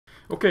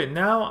Okay,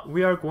 now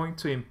we are going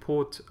to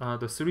import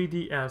the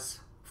 3ds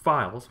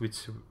files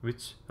which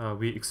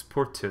we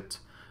exported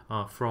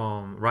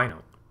from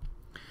Rhino.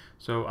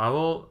 So I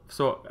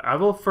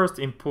will first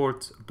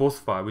import both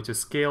files, which is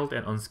scaled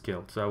and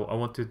unscaled. So I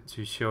wanted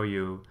to show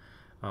you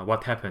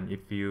what happened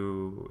if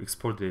you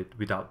exported it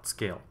without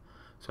scale.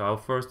 So I'll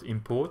first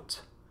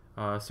import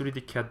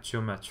 3D CAD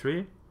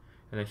geometry,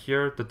 and then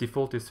here the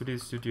default is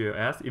 3D Studio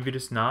S. If it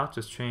is not,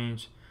 just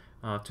change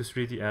to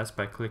 3ds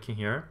by clicking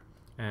here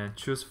and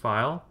choose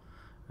file.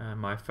 And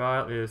my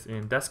file is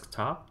in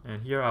desktop,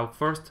 and here I'll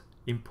first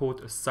import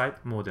a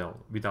site model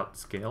without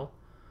scale,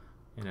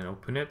 and then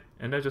open it,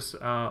 and then just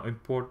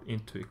import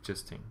into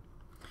existing.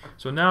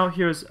 So now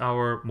here's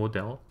our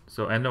model.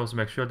 So, and also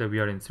make sure that we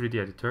are in 3D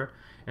editor.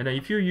 And then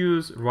if you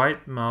use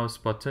right mouse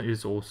button, it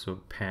is also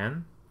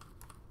pan.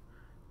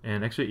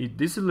 And actually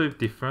this is a little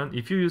different.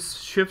 If you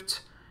use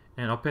shift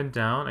and up and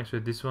down, actually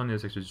this one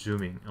is actually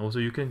zooming. Also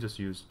you can just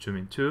use zoom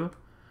in too.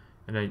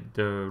 And then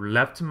the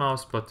left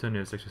mouse button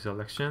is actually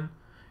selection.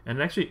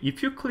 And actually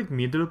if you click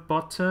middle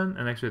button,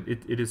 and actually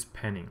it is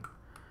panning.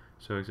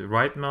 So it's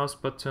right mouse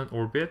button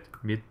orbit,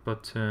 mid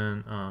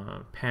button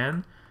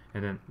pan,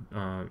 and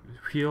then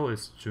wheel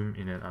is zoom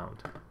in and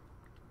out.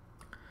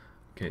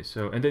 Okay,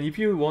 so and then if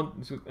you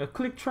want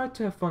to try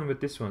to have fun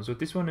with this one. So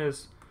this one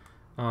is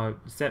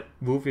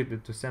move it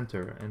into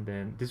center, and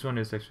then this one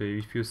is actually,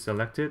 if you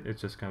select it,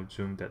 it's just kind of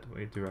zoom that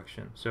way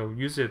direction. So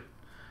use it,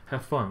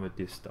 have fun with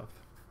this stuff.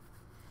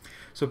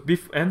 So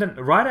and then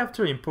right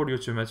after import your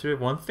geometry,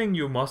 one thing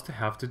you must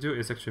have to do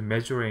is actually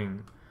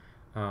measuring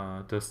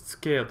the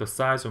scale, the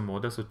size of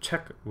model. So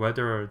check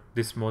whether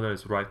this model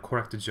is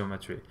correct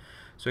geometry.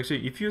 So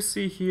actually, if you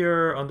see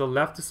here on the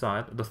left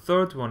side, the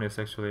third one is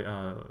actually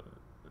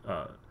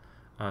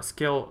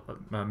scale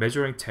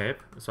measuring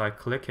tape. So I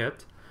click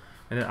it,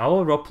 and then I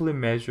will roughly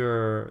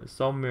measure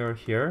somewhere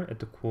here at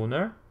the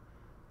corner,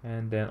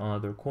 and then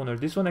another corner.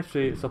 This one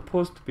actually is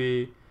supposed to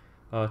be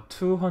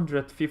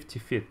 250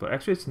 feet, but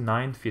actually it's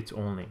 9 feet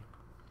only,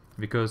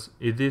 because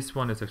this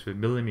one is actually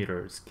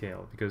millimeter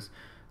scale, because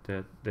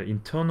the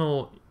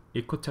internal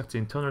Ecotect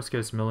internal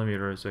scale is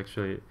millimeter, so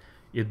actually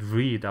it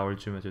read our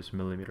geometry as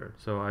millimeter.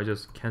 So I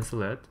just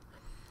cancel it,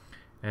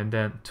 and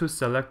then to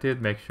select it,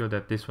 make sure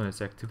that this one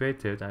is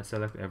activated. I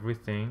select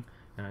everything,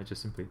 and I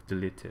just simply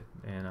delete it,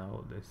 and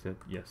I'll say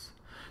yes.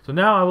 So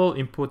now I will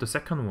import the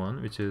second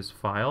one, which is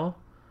file,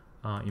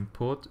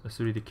 import a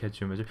 3D CAD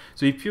geometry.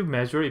 So if you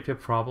measure, if you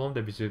have a problem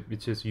that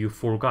which is you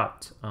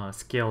forgot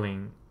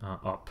scaling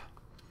up,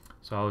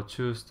 so I'll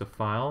choose the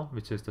file,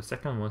 which is the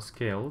second one,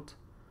 scaled,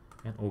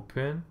 and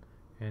open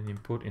and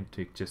import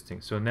into existing.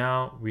 So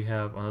now we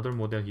have another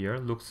model here,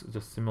 looks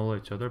just similar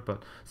to each other,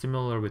 but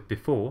similar with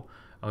before.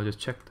 I'll just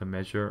check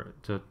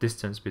the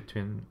distance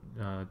between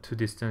two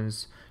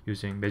distance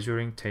using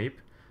measuring tape.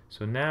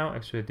 So now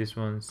actually this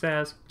one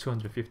says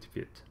 250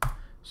 feet.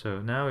 So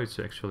now it's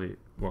actually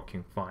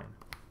working fine.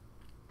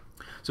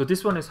 So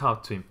this one is how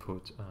to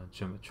import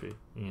geometry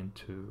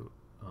into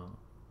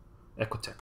Ecotect.